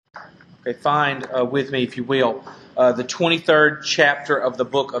Okay, find with me, if you will, the 23rd chapter of the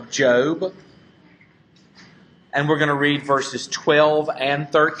book of Job. And we're going to read verses 12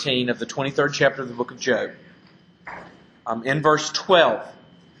 and 13 of the 23rd chapter of the book of Job. In verse 12,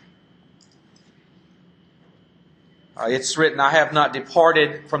 it's written, I have not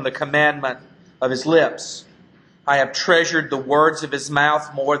departed from the commandment of his lips. I have treasured the words of his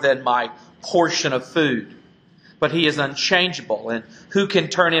mouth more than my portion of food. But he is unchangeable, and who can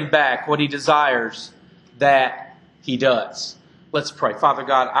turn him back? What he desires, that he does. Let's pray. Father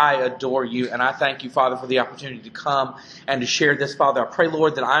God, I adore you, and I thank you, Father, for the opportunity to come and to share this, Father. I pray,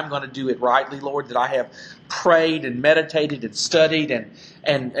 Lord, that I'm going to do it rightly, Lord, that I have prayed and meditated and studied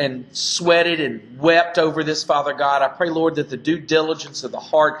and sweated and wept over this, Father God. I pray, Lord, that the due diligence of the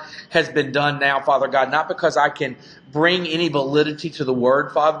heart has been done now, Father God, not because I can bring any validity to the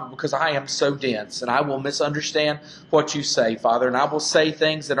word, Father, but because I am so dense and I will misunderstand what you say, Father, and I will say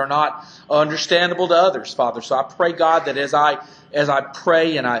things that are not understandable to others, Father. So I pray, God, that as I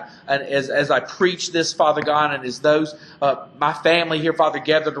pray and as I preach this, Father God, and as those my family here, Father,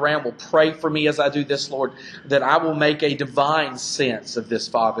 gathered around will pray for me as I do this, Lord, that I will make a divine sense of this,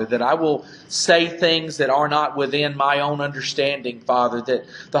 Father, that I will say things that are not within my own understanding, Father, that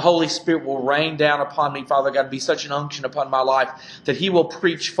the Holy Spirit will rain down upon me, Father God, and be such an unction upon my life that He will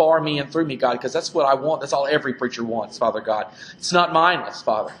preach for me and through me, God, because that's what I want. That's all every preacher wants, Father God. It's not mindless,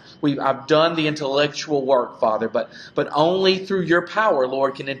 Father. I've done the intellectual work, Father, but only through your power,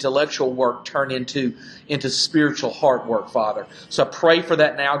 Lord, can intellectual work turn into spiritual heart work, Father. So I pray for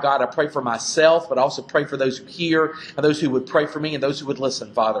that now, God. I pray for myself, but I also pray for those who hear and those who would pray for me and those who would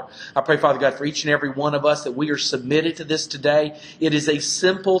listen, Father. I pray, Father God, for each and every one of us that we are submitted to this today. It is a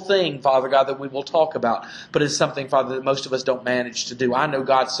simple thing, Father God, that we will talk about, but it's something, Father, that most of us don't manage to do. I know,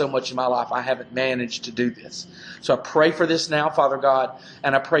 God, so much in my life I haven't managed to do this. So I pray for this now, Father God,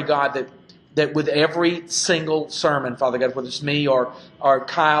 and I pray, God, that with every single sermon, Father God, whether it's me or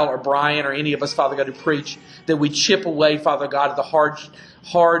Kyle or Brian or any of us, Father God, who preach, that we chip away, Father God, at the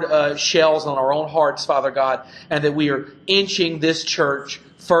hard shells on our own hearts, Father God, and that we are inching this church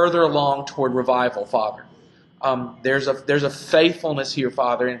further along toward revival, Father. There's a faithfulness here,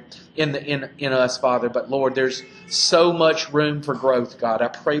 Father, in us, Father. But Lord, there's so much room for growth, God. I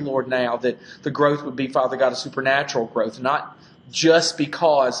pray, Lord, now that the growth would be, Father God, a supernatural growth, not just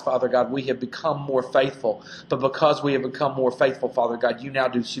because, Father God, we have become more faithful, but because we have become more faithful, Father God, you now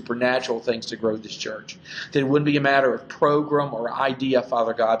do supernatural things to grow this church. That it wouldn't be a matter of program or idea,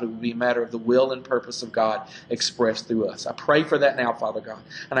 Father God, but it would be a matter of the will and purpose of God expressed through us. I pray for that now, Father God.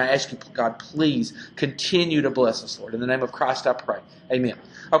 And I ask you, God, please continue to bless us, Lord. In the name of Christ I pray. Amen.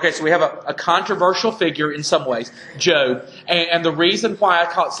 Okay, so we have a controversial figure in some ways, Job. And the reason why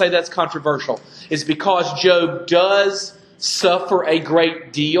I say that's controversial is because Job does suffer a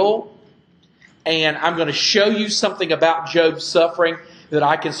great deal, and I'm going to show you something about Job's suffering that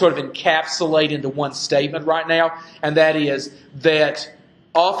I can sort of encapsulate into one statement right now, and that is that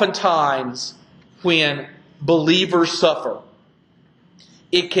oftentimes when believers suffer,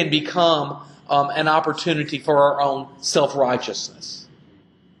 it can become an opportunity for our own self-righteousness.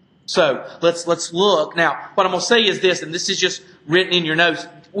 So let's look. Now, what I'm going to say is this, and this is just written in your notes.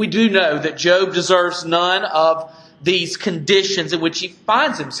 We do know that Job deserves none of these conditions in which he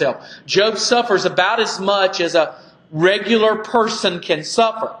finds himself. Job suffers about as much as a regular person can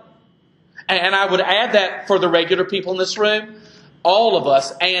suffer. And I would add that for the regular people in this room, all of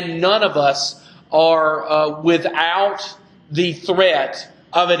us and none of us are without the threat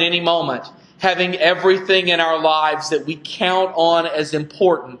of at any moment having everything in our lives that we count on as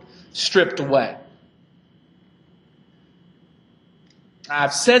important stripped away.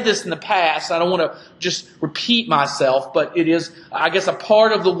 I've said this in the past. I don't want to just repeat myself, but it is, I guess, a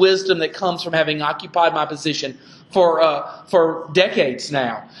part of the wisdom that comes from having occupied my position for decades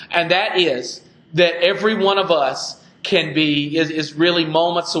now. And that is that every one of us is really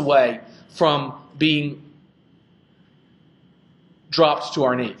moments away from being dropped to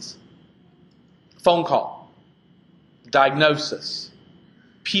our knees. Phone call, diagnosis,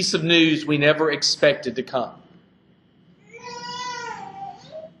 piece of news we never expected to come.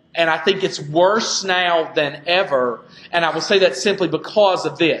 And I think it's worse now than ever. And I will say that simply because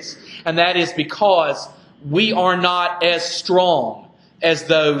of this. And that is because we are not as strong as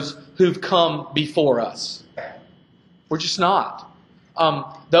those who've come before us. We're just not.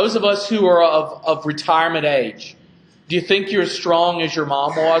 Those of us who are of retirement age, do you think you're as strong as your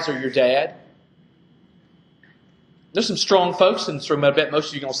mom was or your dad? There's some strong folks in this room. I bet most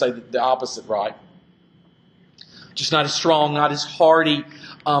of you are going to say the opposite, right? Just not as strong, not as hardy.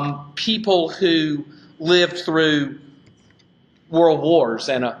 People who lived through world wars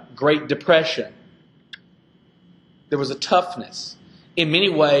and a Great Depression. There was a toughness. In many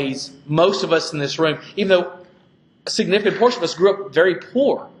ways, most of us in this room, even though a significant portion of us grew up very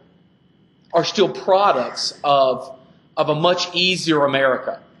poor, are still products of a much easier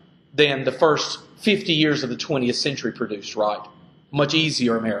America than the first 50 years of the 20th century produced, right? Much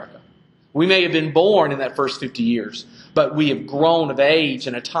easier America. We may have been born in that first 50 years, but we have grown of age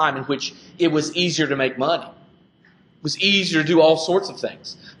in a time in which it was easier to make money. It was easier to do all sorts of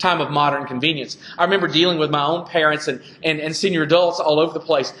things. Time of modern convenience. I remember dealing with my own parents and senior adults all over the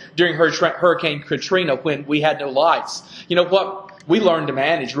place during Hurricane Katrina when we had no lights. You know what? We learned to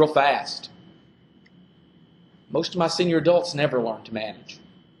manage real fast. Most of my senior adults never learned to manage.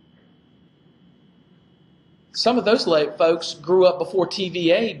 Some of those folks grew up before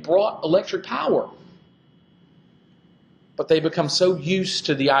TVA brought electric power. But they become so used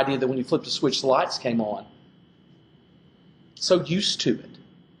to the idea that when you flipped a switch, the lights came on. So used to it.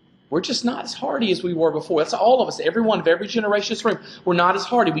 We're just not as hardy as we were before. That's all of us. Everyone of every generation in this room. We're not as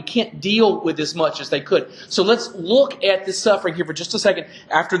hardy. We can't deal with as much as they could. So let's look at this suffering here for just a second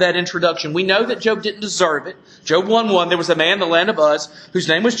after that introduction. We know that Job didn't deserve it. Job 1:1, there was a man in the land of Uz whose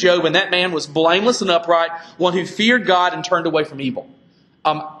name was Job, and that man was blameless and upright, one who feared God and turned away from evil.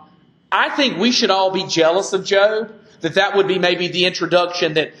 I think we should all be jealous of Job, that would be maybe the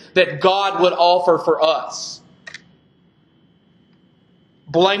introduction that God would offer for us.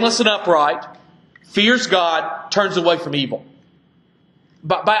 Blameless and upright, fears God, turns away from evil.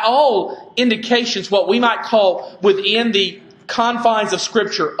 But by all indications, what we might call within the confines of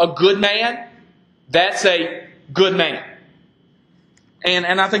Scripture a good man, that's a good man.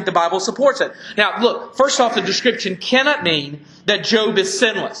 And I think the Bible supports it. Now, look, first off, the description cannot mean that Job is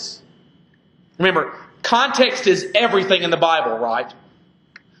sinless. Remember, context is everything in the Bible, right?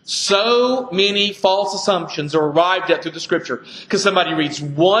 So many false assumptions are arrived at through the Scripture because somebody reads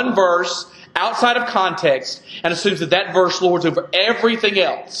one verse outside of context and assumes that verse lords over everything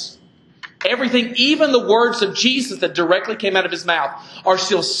else. Everything, even the words of Jesus that directly came out of his mouth, are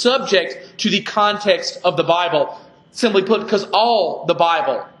still subject to the context of the Bible. Simply put, because all the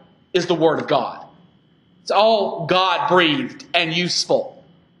Bible is the Word of God. It's all God-breathed and useful.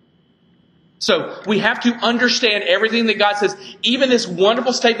 So we have to understand everything that God says, even this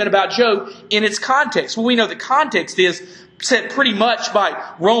wonderful statement about Job, in its context. Well, we know the context is set pretty much by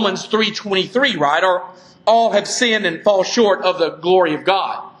Romans 3:23, right? Or all have sinned and fall short of the glory of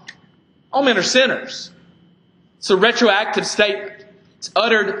God. All men are sinners. It's a retroactive statement. It's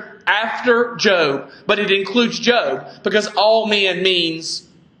uttered after Job, but it includes Job because all men means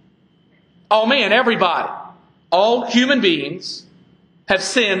all men, everybody. All human beings have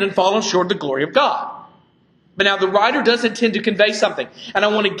sinned and fallen short of the glory of God. But now the writer does intend to convey something. And I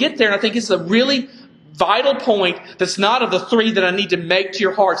want to get there, and I think it's a really vital point that's not of the three that I need to make to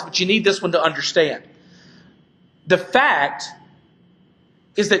your hearts, but you need this one to understand. The fact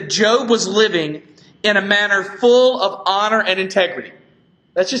is that Job was living in a manner full of honor and integrity.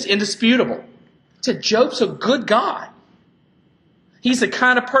 That's just indisputable. Job's a good guy. He's the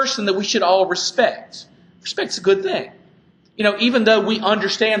kind of person that we should all respect. Respect's a good thing. You know, even though we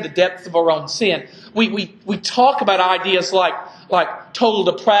understand the depth of our own sin, we talk about ideas like total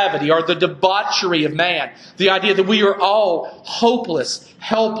depravity or the debauchery of man. The idea that we are all hopeless,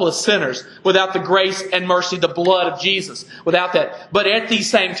 helpless sinners without the grace and mercy, the blood of Jesus, without that. But at the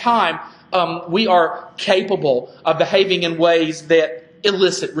same time, we are capable of behaving in ways that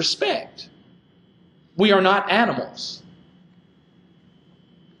elicit respect. We are not animals.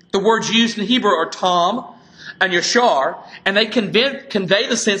 The words used in Hebrew are tam and yashar, and they convey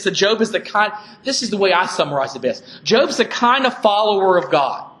the sense that Job is the kind, this is the way I summarize it best. Job's the kind of follower of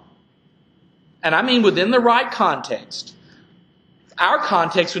God. And I mean within the right context. Our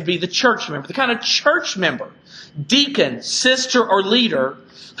context would be the church member, the kind of church member, deacon, sister, or leader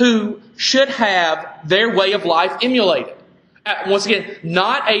who should have their way of life emulated. Once again,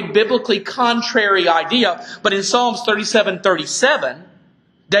 not a biblically contrary idea, but in Psalms 37:37,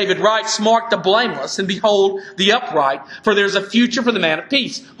 David writes, "Mark the blameless and behold the upright, for there's a future for the man of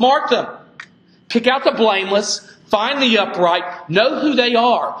peace." Mark them. Pick out the blameless, find the upright, know who they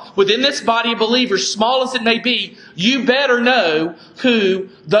are. Within this body of believers, small as it may be, you better know who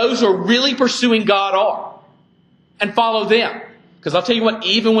those who are really pursuing God are. And follow them. Because I'll tell you what,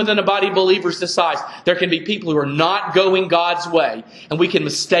 even within a body of believers this size, there can be people who are not going God's way, and we can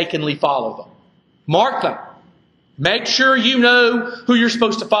mistakenly follow them. Mark them. Make sure you know who you're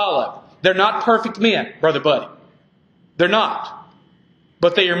supposed to follow. They're not perfect men, Brother Buddy. They're not.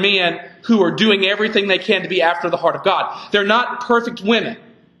 But they are men who are doing everything they can to be after the heart of God. They're not perfect women.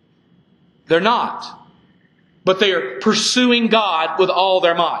 They're not. but they are pursuing God with all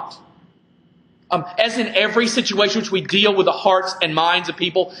their might. As in every situation which we deal with the hearts and minds of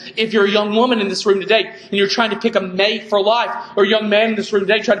people, if you're a young woman in this room today and you're trying to pick a mate for life, or a young man in this room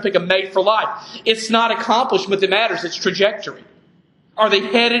today trying to pick a mate for life, it's not accomplishment that matters, it's trajectory. Are they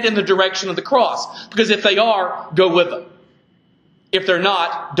headed in the direction of the cross? Because if they are, go with them. If they're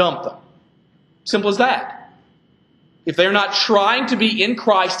not, dump them. Simple as that. If they're not trying to be in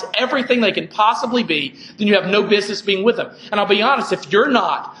Christ everything they can possibly be, then you have no business being with them. And I'll be honest, if you're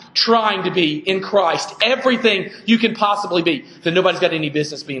not trying to be in Christ everything you can possibly be, then nobody's got any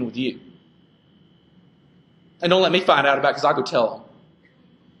business being with you. And don't let me find out about it, because I'll go tell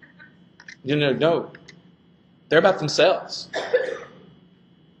them. No. They're about themselves.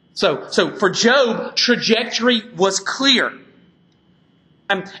 So for Job, trajectory was clear.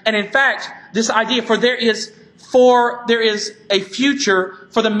 And in fact, this idea, for there is a future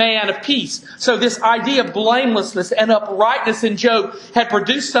for the man of peace. So this idea of blamelessness and uprightness in Job had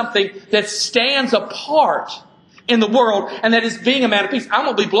produced something that stands apart in the world, and that is being a man of peace. I'm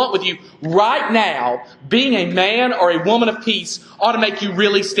going to be blunt with you. Right now, being a man or a woman of peace ought to make you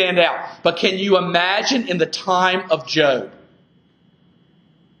really stand out. But can you imagine in the time of Job?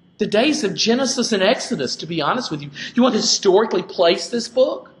 The days of Genesis and Exodus, to be honest with you. You want to historically place this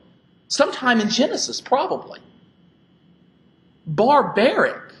book? Sometime in Genesis, probably.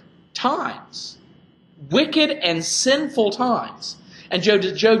 Barbaric times. Wicked and sinful times. And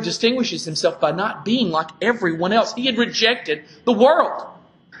Job distinguishes himself by not being like everyone else. He had rejected the world.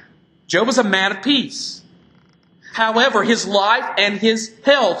 Job was a man of peace. However, his life and his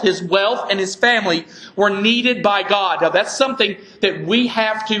health, his wealth and his family were needed by God. Now, that's something that we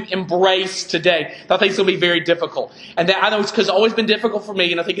have to embrace today. I think it's going to be very difficult. And that, I know it's because it's always been difficult for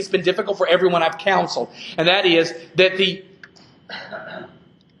me, and I think it's been difficult for everyone I've counseled. And that is that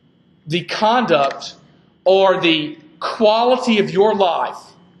the conduct or the quality of your life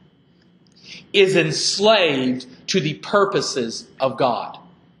is enslaved to the purposes of God.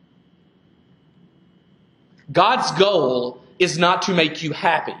 God's goal is not to make you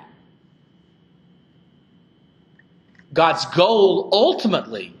happy. God's goal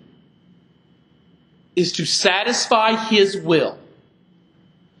ultimately is to satisfy His will.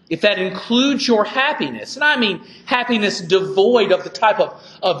 If that includes your happiness, and I mean happiness devoid of the type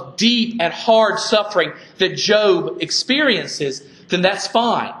of deep and hard suffering that Job experiences, then that's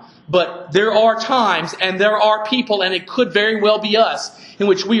fine. But there are times and there are people, and it could very well be us, in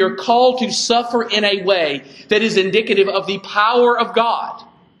which we are called to suffer in a way that is indicative of the power of God,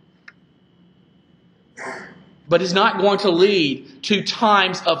 but is not going to lead to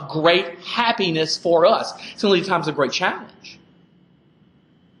times of great happiness for us. It's going to lead to times of great challenge.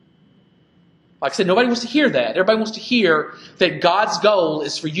 Like I said, nobody wants to hear that. Everybody wants to hear that God's goal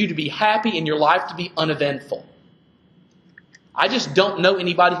is for you to be happy and your life to be uneventful. I just don't know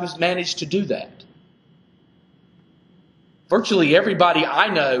anybody who's managed to do that. Virtually everybody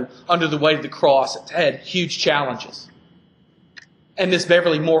I know under the weight of the cross has had huge challenges. And Miss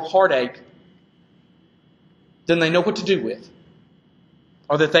Beverly more heartache than they know what to do with.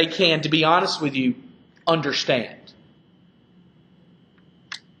 Or that they can, to be honest with you, understand.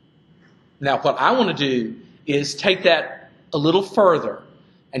 Now, what I want to do is take that a little further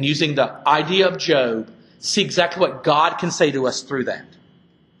and, using the idea of Job, see exactly what God can say to us through that.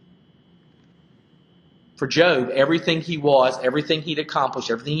 For Job, everything he was, everything he'd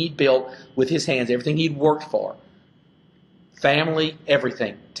accomplished, everything he'd built with his hands, everything he'd worked for, family,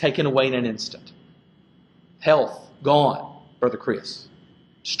 everything, taken away in an instant. Health, gone, Brother Chris.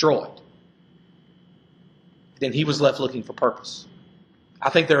 Destroyed. Then he was left looking for purpose. I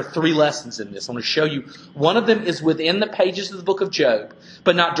think there are 3 lessons in this. I'm going to show you. One of them is within the pages of the book of Job,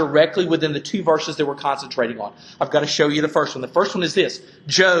 but not directly within the 2 verses that we're concentrating on. I've got to show you the first one. The first one is this.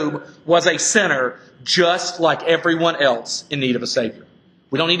 Job was a sinner just like everyone else in need of a Savior.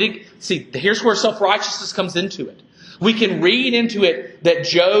 We don't need to... See, here's where self-righteousness comes into it. We can read into it that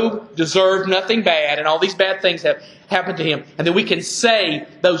Job deserved nothing bad and all these bad things have happened to him. And then we can say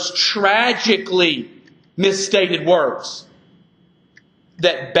those tragically misstated words.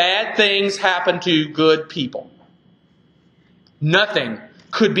 That bad things happen to good people. Nothing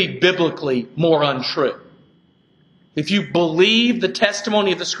could be biblically more untrue. If you believe the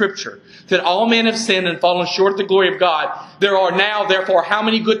testimony of the Scripture, that all men have sinned and fallen short of the glory of God, there are now, therefore, how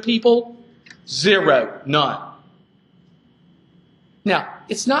many good people? 0. None. Now,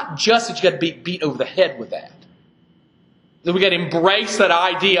 it's not just that you got to be beat over the head with that. That we got to embrace that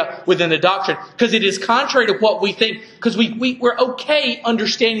idea within the doctrine, because it is contrary to what we think. Because we're okay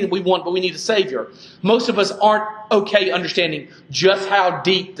understanding that we want, but we need a Savior. Most of us aren't okay understanding just how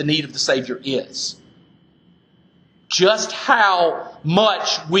deep the need of the Savior is. just how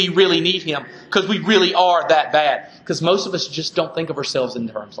much we really need him, because we really are that bad. Because most of us just don't think of ourselves in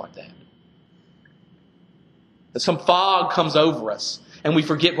terms like that. That some fog comes over us and we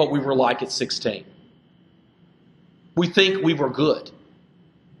forget what we were like at 16. We think we were good.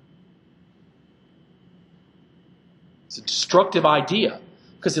 It's a destructive idea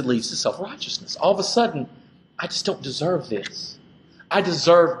because it leads to self-righteousness. All of a sudden, I just don't deserve this. I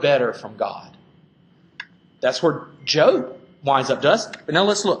deserve better from God. That's where Job winds up, doesn't it? But now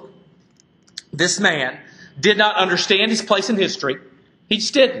let's look. This man did not understand his place in history. He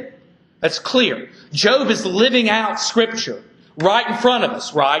just didn't. That's clear. Job is living out Scripture right in front of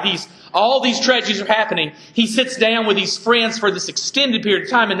us, right? All these tragedies are happening. He sits down with his friends for this extended period of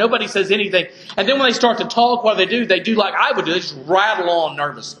time and nobody says anything. And then when they start to talk, what do? They do like I would do. They just rattle on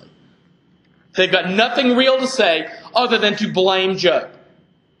nervously. They've got nothing real to say other than to blame Job.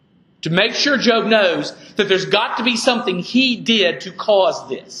 To make sure Job knows that there's got to be something he did to cause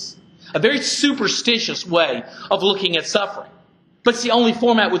this. A very superstitious way of looking at suffering. But it's the only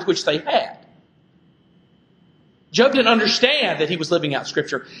format with which they had. Job didn't understand that he was living out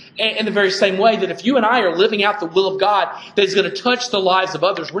Scripture in the very same way that if you and I are living out the will of God that is going to touch the lives of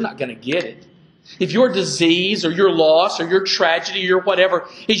others, we're not going to get it. If your disease or your loss or your tragedy or whatever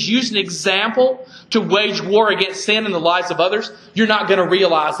is used as an example to wage war against sin in the lives of others, you're not going to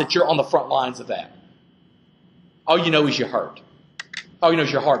realize that you're on the front lines of that. All you know is you're hurt. All you know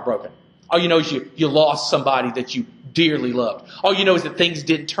is you're heartbroken. All you know is you lost somebody that you dearly loved. All you know is that things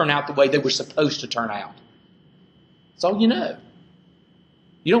didn't turn out the way they were supposed to turn out. That's all you know.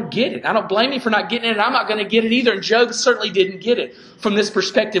 You don't get it. I don't blame you for not getting it, and I'm not going to get it either. And Job certainly didn't get it. From this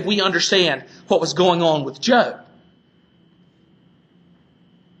perspective, we understand what was going on with Job.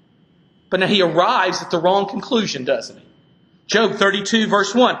 But now he arrives at the wrong conclusion, doesn't he? Job 32,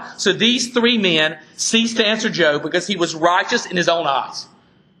 verse 1. So these three men ceased to answer Job because he was righteous in his own eyes.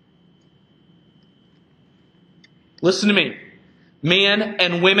 Listen to me. Men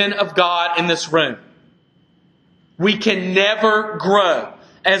and women of God in this room. We can never grow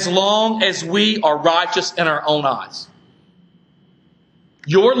as long as we are righteous in our own eyes.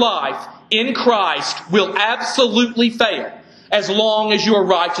 Your life in Christ will absolutely fail as long as you are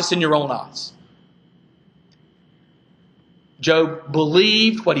righteous in your own eyes. Job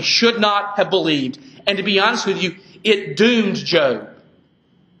believed what he should not have believed. And to be honest with you, it doomed Job.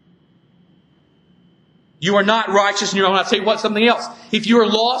 You are not righteous in your own eyes. I'll tell you what, something else. If you are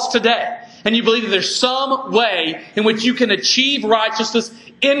lost today, and you believe that there's some way in which you can achieve righteousness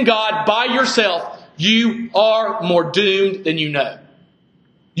in God by yourself, you are more doomed than you know.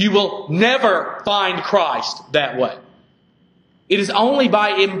 You will never find Christ that way. It is only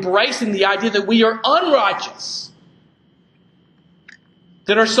by embracing the idea that we are unrighteous,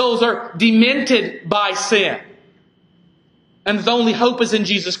 that our souls are demented by sin, and that the only hope is in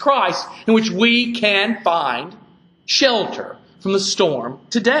Jesus Christ, in which we can find shelter from the storm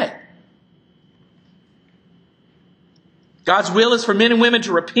today. God's will is for men and women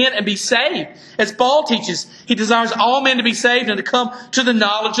to repent and be saved. As Paul teaches, he desires all men to be saved and to come to the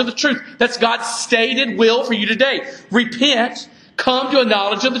knowledge of the truth. That's God's stated will for you today. Repent, come to a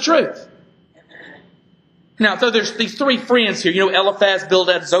knowledge of the truth. Now, though there's these three friends here, Eliphaz,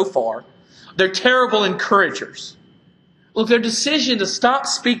 Bildad, Zophar, they're terrible encouragers. Look, their decision to stop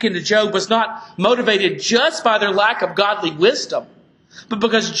speaking to Job was not motivated just by their lack of godly wisdom, but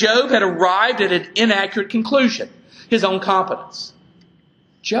because Job had arrived at an inaccurate conclusion. His own competence.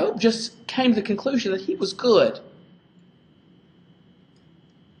 Job just came to the conclusion that he was good.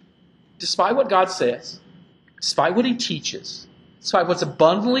 Despite what God says, despite what he teaches, despite what's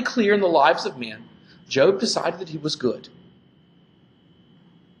abundantly clear in the lives of men, Job decided that he was good.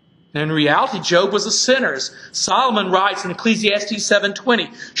 And in reality, Job was a sinner. As Solomon writes in Ecclesiastes 7:20,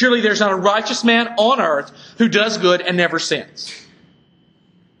 surely there's not a righteous man on earth who does good and never sins.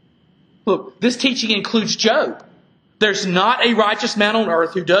 Look, this teaching includes Job. There's not a righteous man on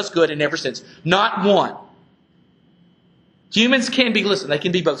earth who does good and never sins. Not one. Humans can be, they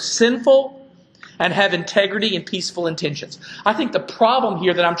can be both sinful and have integrity and peaceful intentions. I think the problem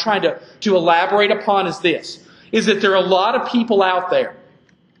here that I'm trying to elaborate upon is this, is that there are a lot of people out there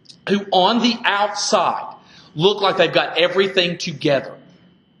who on the outside look like they've got everything together.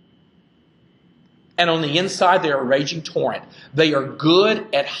 And on the inside, they're a raging torrent. They are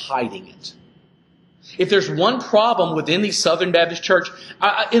good at hiding it. If there's one problem within the Southern Baptist Church,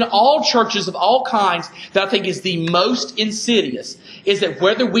 in all churches of all kinds, that I think is the most insidious, is that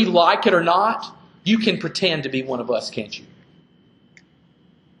whether we like it or not, you can pretend to be one of us, can't you?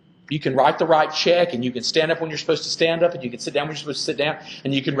 You can write the right check, and you can stand up when you're supposed to stand up, and you can sit down when you're supposed to sit down,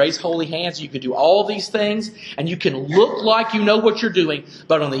 and you can raise holy hands. You can do all these things, and you can look like you know what you're doing,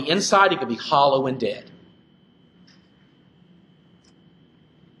 but on the inside, it can be hollow and dead.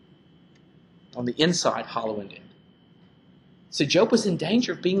 On the inside, hollow and dead. See, Job was in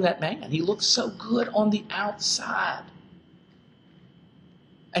danger of being that man. He looked so good on the outside.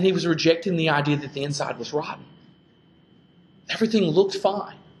 And he was rejecting the idea that the inside was rotten. Everything looked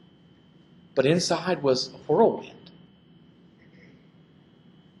fine. But inside was a whirlwind.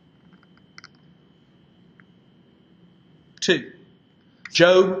 Two,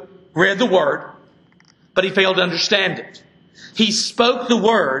 Job read the word, but he failed to understand it. He spoke the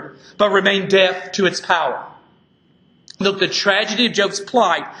word, but remained deaf to its power. Look, the tragedy of Job's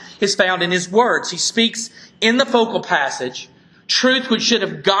plight is found in his words. He speaks in the focal passage truth which should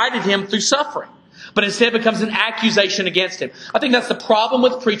have guided him through suffering, but instead becomes an accusation against him. I think that's the problem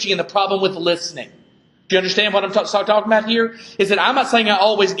with preaching and the problem with listening. Do you understand what I'm talking about here? Is that I'm not saying I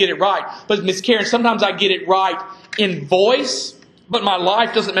always get it right, but Miss Karen, sometimes I get it right in voice, but my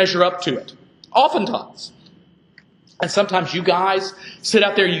life doesn't measure up to it. Oftentimes. And sometimes you guys sit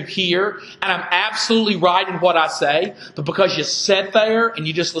out there, you hear, and I'm absolutely right in what I say, but because you sat there and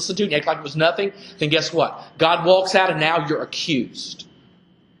you just listened to it and you act like it was nothing, then guess what? God walks out and now you're accused.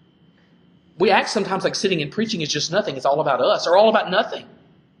 We act sometimes like sitting and preaching is just nothing. It's all about us or all about nothing.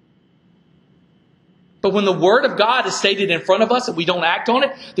 But when the Word of God is stated in front of us and we don't act on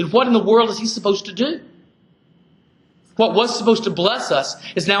it, then what in the world is He supposed to do? What was supposed to bless us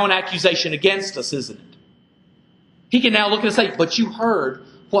is now an accusation against us, isn't it? He can now look at us and say, but you heard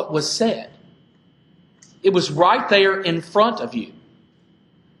what was said. It was right there in front of you.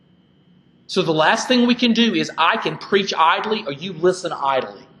 So the last thing we can do is I can preach idly or you listen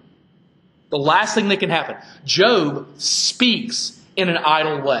idly. The last thing that can happen. Job speaks in an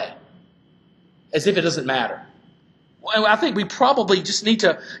idle way. As if it doesn't matter. Well, I think we probably just need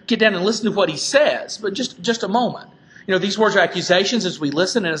to get down and listen to what he says. But just a moment. You know, these words are accusations as we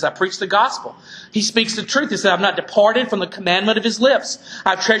listen and as I preach the gospel. He speaks the truth. He said, I've not departed from the commandment of his lips.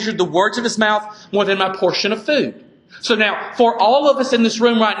 I've treasured the words of his mouth more than my portion of food. So now, for all of us in this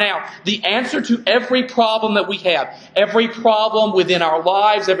room right now, the answer to every problem that we have, every problem within our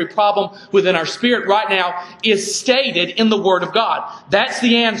lives, every problem within our spirit right now is stated in the Word of God. That's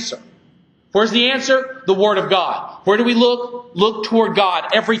the answer. Where's the answer? The Word of God. Where do we look? Look toward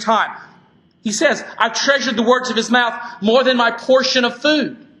God every time. He says, I've treasured the words of his mouth more than my portion of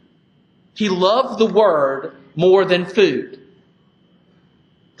food. He loved the Word more than food.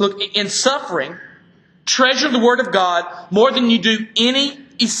 Look, in suffering, treasure the Word of God more than you do any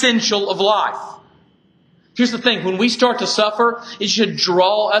essential of life. Here's the thing. When we start to suffer, it should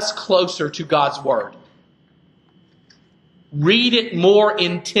draw us closer to God's Word. Read it more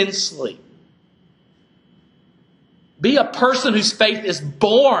intensely. Be a person whose faith is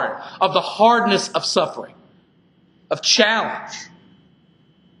born of the hardness of suffering, of challenge.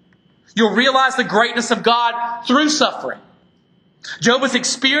 You'll realize the greatness of God through suffering. Job has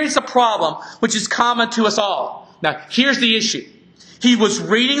experienced a problem which is common to us all. Now, here's the issue. He was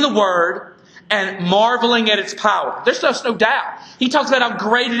reading the Word and marveling at its power. There's just no doubt. He talks about how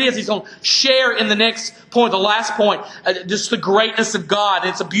great it is. He's going to share in the next point, the last point, just the greatness of God.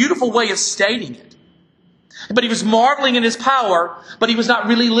 And it's a beautiful way of stating it. But he was marveling in his power, but he was not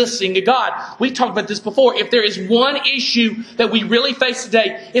really listening to God. We talked about this before. If there is one issue that we really face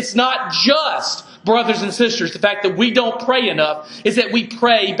today, it's not just, brothers and sisters, the fact that we don't pray enough, is that we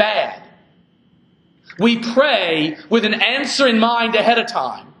pray bad. We pray with an answer in mind ahead of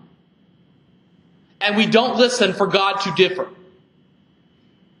time. And we don't listen for God to differ.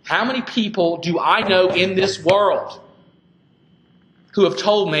 How many people do I know in this world who have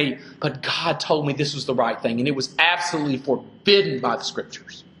told me, but God told me this was the right thing, and it was absolutely forbidden by the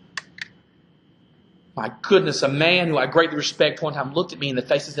Scriptures? My goodness, a man who I greatly respect one time looked at me in the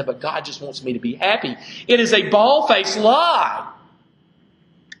face and said, but God just wants me to be happy. It is a bald-faced lie.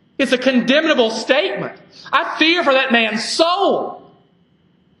 It's a condemnable statement. I fear for that man's soul.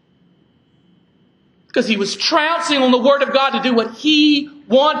 Because he was trouncing on the Word of God to do what he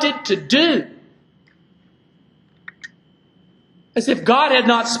wanted to do. As if God had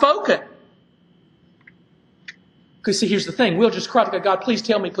not spoken. Because see, here's the thing. We'll just cry to God, please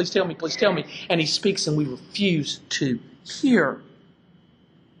tell me, please tell me, please tell me. And He speaks and we refuse to hear.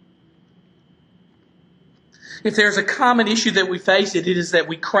 If there's a common issue that we face, it is that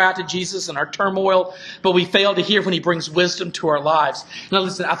we cry out to Jesus in our turmoil, but we fail to hear when He brings wisdom to our lives. Now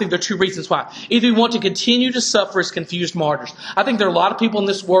listen, I think there are two reasons why. Either we want to continue to suffer as confused martyrs. I think there are a lot of people in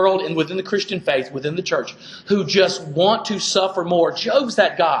this world and within the Christian faith, within the church, who just want to suffer more. Job's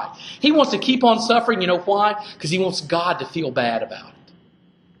that guy. He wants to keep on suffering. You know why? Because he wants God to feel bad about it.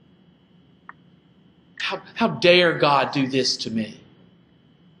 How dare God do this to me?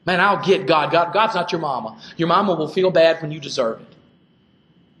 Man, I'll get God. God's not your mama. Your mama will feel bad when you deserve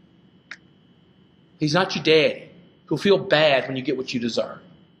it. He's not your daddy who'll feel bad when you get what you deserve.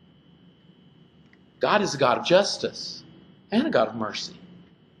 God is a God of justice and a God of mercy.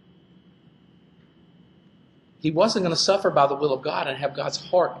 He wasn't going to suffer by the will of God and have God's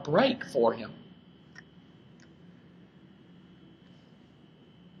heart break for him.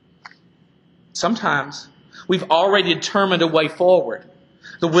 Sometimes we've already determined a way forward.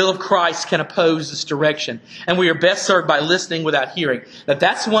 The will of Christ can oppose this direction. And we are best served by listening without hearing.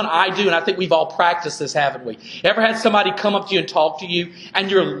 That's one I do, and I think we've all practiced this, haven't we? Ever had somebody come up to you and talk to you,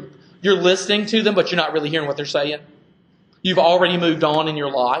 and you're listening to them, but you're not really hearing what they're saying? You've already moved on in your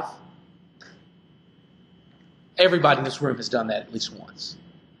life. Everybody in this room has done that at least once.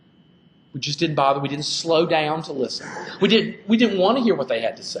 We just didn't bother. We didn't slow down to listen. We didn't want to hear what they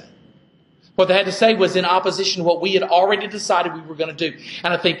had to say. What they had to say was in opposition to what we had already decided we were going to do.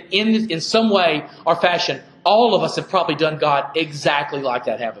 And I think in some way or fashion, all of us have probably done God exactly like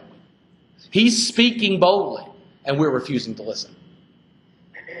that, haven't we? He's speaking boldly, and we're refusing to listen.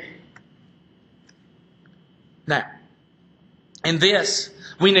 Now, in this,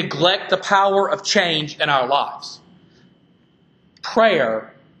 we neglect the power of change in our lives.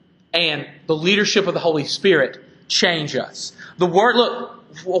 Prayer and the leadership of the Holy Spirit change us. The Word, look,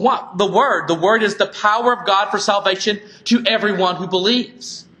 what? The Word is the power of God for salvation to everyone who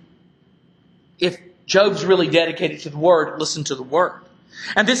believes. If Job's really dedicated to the Word, listen to the Word.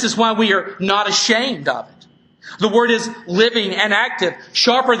 And this is why we are not ashamed of it. The Word is living and active,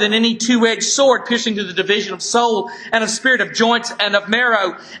 sharper than any two-edged sword, piercing to the division of soul and of spirit, of joints and of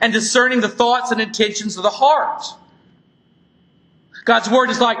marrow, and discerning the thoughts and intentions of the heart. God's Word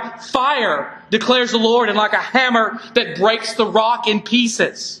is like fire, declares the Lord, and like a hammer that breaks the rock in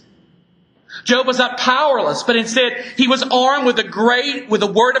pieces. Job was not powerless, but instead he was armed with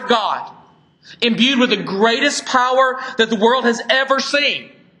the Word of God, imbued with the greatest power that the world has ever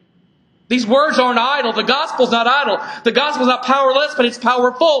seen. These words aren't idle. The gospel's not idle. The gospel's not powerless, but it's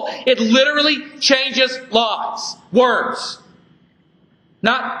powerful. It literally changes lives. Words.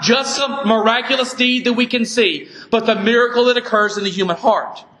 Not just some miraculous deed that we can see, but the miracle that occurs in the human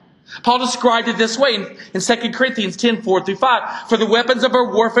heart. Paul described it this way in 2 Corinthians 10, 4-5. For the weapons of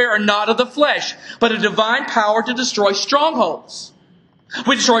our warfare are not of the flesh, but a divine power to destroy strongholds.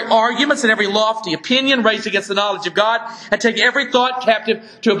 We destroy arguments and every lofty opinion raised against the knowledge of God and take every thought captive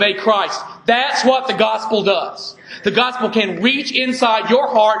to obey Christ. That's what the gospel does. The gospel can reach inside your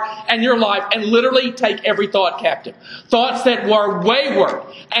heart and your life and literally take every thought captive. Thoughts that were wayward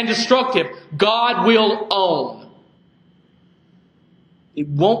and destructive, God will own. It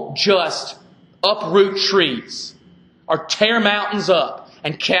won't just uproot trees or tear mountains up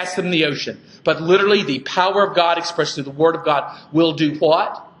and cast them in the ocean. But literally the power of God expressed through the Word of God will do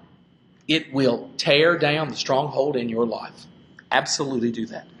what? It will tear down the stronghold in your life. Absolutely do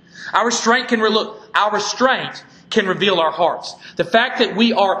that. Our restraint can reveal our hearts. The fact that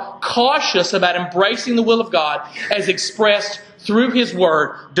we are cautious about embracing the will of God as expressed through His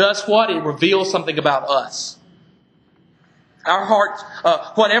Word does what? It reveals something about us. Our hearts,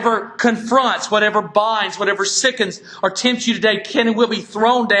 whatever confronts, whatever binds, whatever sickens or tempts you today can and will be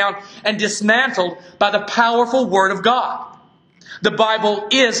thrown down and dismantled by the powerful Word of God. The Bible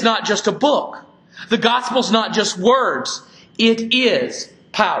is not just a book. The Gospel's not just words. It is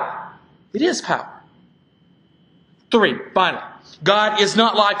power. It is power. 3, finally. God is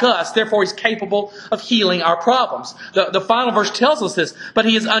not like us, therefore He's capable of healing our problems. The final verse tells us this, but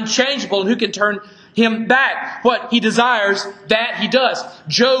He is unchangeable, and who can turn Him back? What He desires, that He does.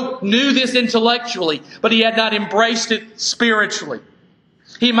 Job knew this intellectually, but he had not embraced it spiritually.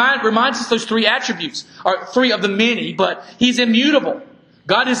 He reminds us those 3 attributes, or 3 of the many, but He's immutable.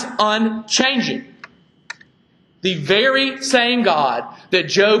 God is unchanging. The very same God that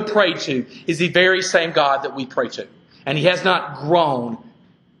Job prayed to is the very same God that we pray to. And He has not grown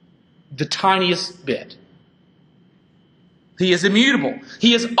the tiniest bit. He is immutable.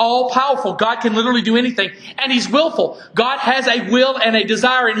 He is all-powerful. God can literally do anything. And He's willful. God has a will and a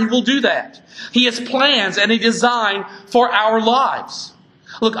desire, and He will do that. He has plans and a design for our lives.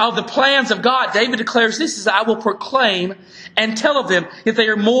 Look, of the plans of God, David declares this, is, I will proclaim and tell of them if they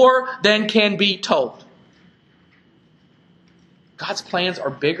are more than can be told. God's plans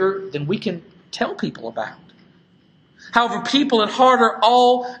are bigger than we can tell people about. However, people at heart are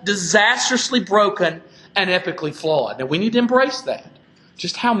all disastrously broken and epically flawed. Now, we need to embrace that.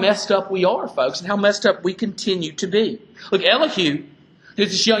 Just how messed up we are, folks, and how messed up we continue to be. Look, Elihu, who's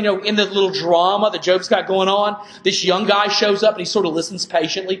this young, in the little drama that Job's got going on, this young guy shows up and he sort of listens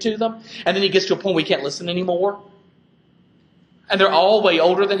patiently to them, and then he gets to a point where he can't listen anymore. And they're all way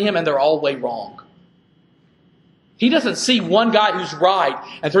older than him, and they're all way wrong. He doesn't see one guy who's right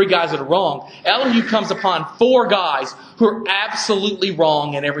and three guys that are wrong. Elihu comes upon four guys who are absolutely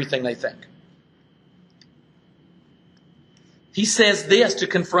wrong in everything they think. He says this to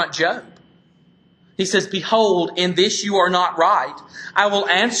confront Job. He says, "Behold, in this you are not right. I will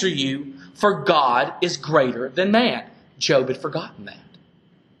answer you, for God is greater than man." Job had forgotten that.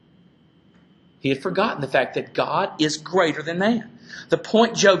 He had forgotten the fact that God is greater than man. The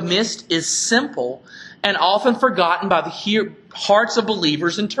point Job missed is simple and often forgotten by the hearts of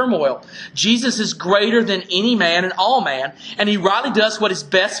believers in turmoil. Jesus is greater than any man and all man, and He rightly does what is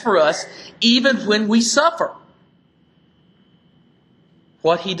best for us even when we suffer.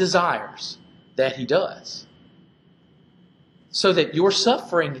 What He desires, that He does. So that your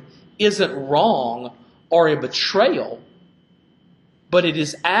suffering isn't wrong or a betrayal, but it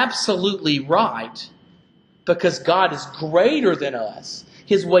is absolutely right because God is greater than us.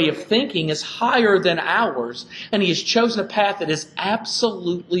 His way of thinking is higher than ours, and He has chosen a path that is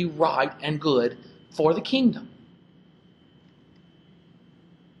absolutely right and good for the kingdom.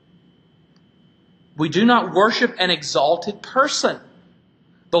 We do not worship an exalted person.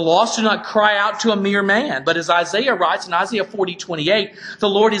 The lost do not cry out to a mere man, but as Isaiah writes in Isaiah 40:28, the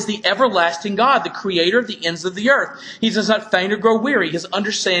Lord is the everlasting God, the creator of the ends of the earth. He does not faint or grow weary. His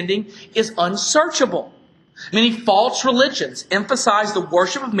understanding is unsearchable. Many false religions emphasize the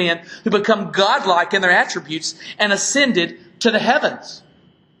worship of men who become godlike in their attributes and ascended to the heavens.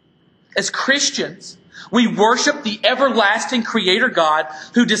 As Christians, we worship the everlasting Creator God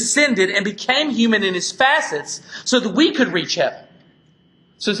who descended and became human in His facets so that we could reach heaven.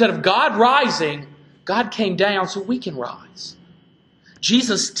 So instead of God rising, God came down so we can rise.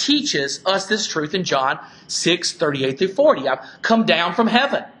 Jesus teaches us this truth in John 6:38-40. I've come down from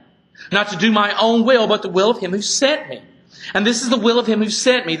heaven, not to do my own will, but the will of Him who sent me. And this is the will of Him who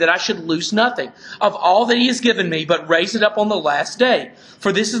sent me, that I should lose nothing of all that He has given me, but raise it up on the last day.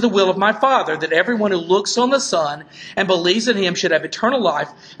 For this is the will of my Father, that everyone who looks on the Son and believes in Him should have eternal life,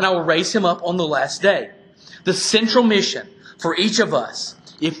 and I will raise him up on the last day. The central mission for each of us,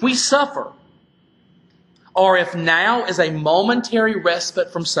 if we suffer, or if now is a momentary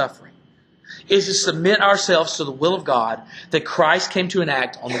respite from suffering, is to submit ourselves to the will of God that Christ came to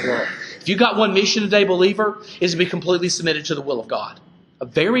enact on the world. If you got one mission today, believer, is to be completely submitted to the will of God. A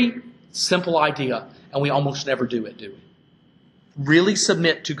very simple idea, and we almost never do it, do we? Really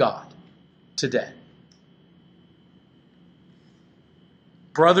submit to God today.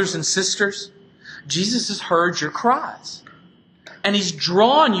 Brothers and sisters, Jesus has heard your cries. And He's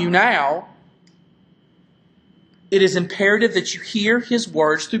drawn you now. It is imperative that you hear His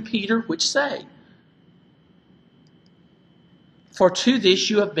words through Peter, which say, "For to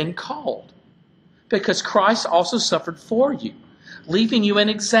this you have been called, because Christ also suffered for you, leaving you an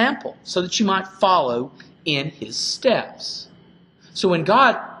example, so that you might follow in His steps." So when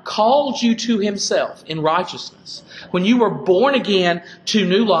God called you to Himself in righteousness, when you were born again to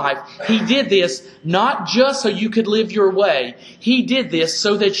new life, He did this not just so you could live your way. He did this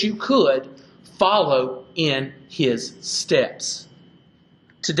so that you could follow in His steps.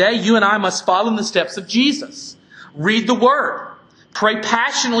 Today, you and I must follow in the steps of Jesus. Read the Word. Pray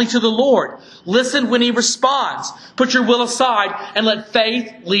passionately to the Lord. Listen when He responds. Put your will aside and let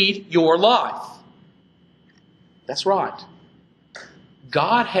faith lead your life. That's right.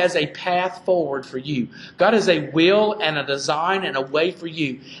 God has a path forward for you. God has a will and a design and a way for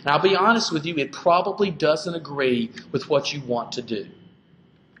you. And I'll be honest with you, it probably doesn't agree with what you want to do.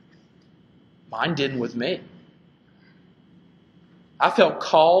 Mine didn't with me. I felt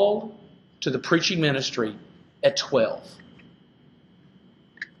called to the preaching ministry at 12.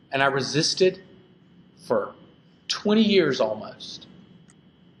 And I resisted for 20 years almost.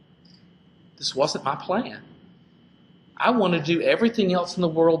 This wasn't my plan. I want to do everything else in the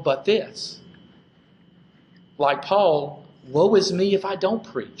world but this. Like Paul, woe is me if I don't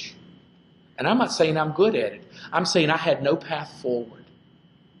preach. And I'm not saying I'm good at it. I'm saying I had no path forward.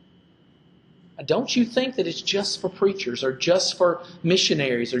 And don't you think that it's just for preachers or just for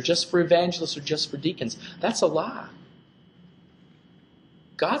missionaries or just for evangelists or just for deacons. That's a lie.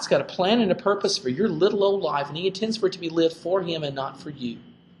 God's got a plan and a purpose for your little old life, and He intends for it to be lived for Him and not for you.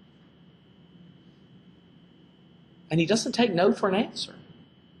 And He doesn't take no for an answer.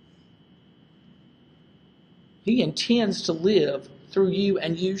 He intends to live through you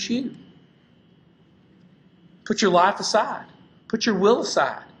and use you. Put your life aside. Put your will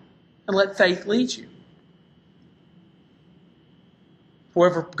aside. And let faith lead you.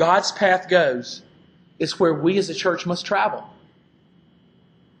 Wherever God's path goes, it's where we as a church must travel.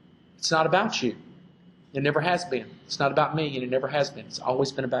 It's not about you. It never has been. It's not about me, and it never has been. It's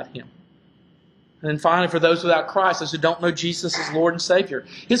always been about Him. And then finally, for those without Christ, those who don't know Jesus as Lord and Savior,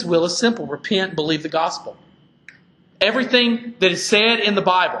 His will is simple. Repent and believe the gospel. Everything that is said in the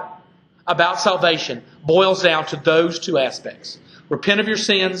Bible about salvation boils down to those two aspects. Repent of your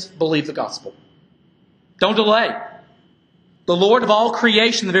sins, believe the gospel. Don't delay. The Lord of all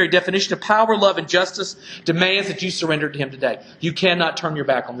creation, the very definition of power, love, and justice, demands that you surrender to Him today. You cannot turn your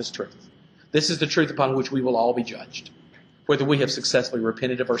back on this truth. This is the truth upon which we will all be judged, whether we have successfully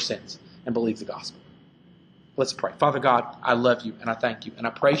repented of our sins and believed the gospel. Let's pray. Father God, I love you and I thank you and I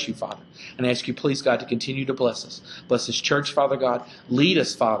praise you, Father. And I ask you, please, God, to continue to bless us. Bless this church, Father God. Lead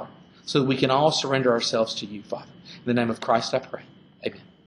us, Father, so that we can all surrender ourselves to you, Father. In the name of Christ I pray.